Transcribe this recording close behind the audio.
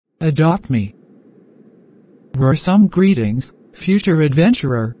Adopt me. Some greetings, future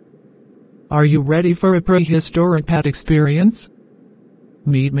adventurer. Are you ready for a prehistoric pet experience?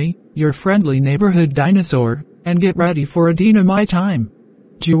 Meet me, your friendly neighborhood dinosaur, and get ready for a dino-mite time.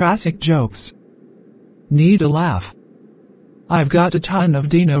 Jurassic jokes. Need a laugh? I've got a ton of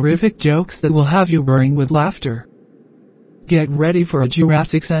dino-rific jokes that will have you roaring with laughter. Get ready for a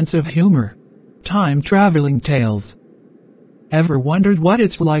Jurassic sense of humor. Time-traveling tales. Ever wondered what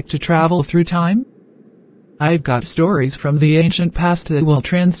it's like to travel through time? I've got stories from the ancient past that will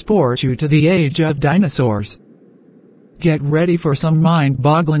transport you to the age of dinosaurs. Get ready for some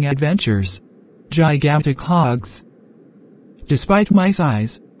mind-boggling adventures. Gigantic hugs. Despite my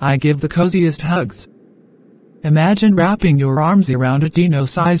size, I give the coziest hugs. Imagine wrapping your arms around a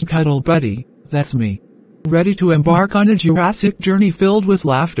dino-sized cuddle buddy, that's me. Ready to embark on a Jurassic journey filled with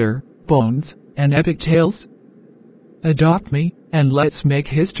laughter, bones, and epic tales? Adopt me, and let's make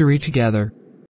history together.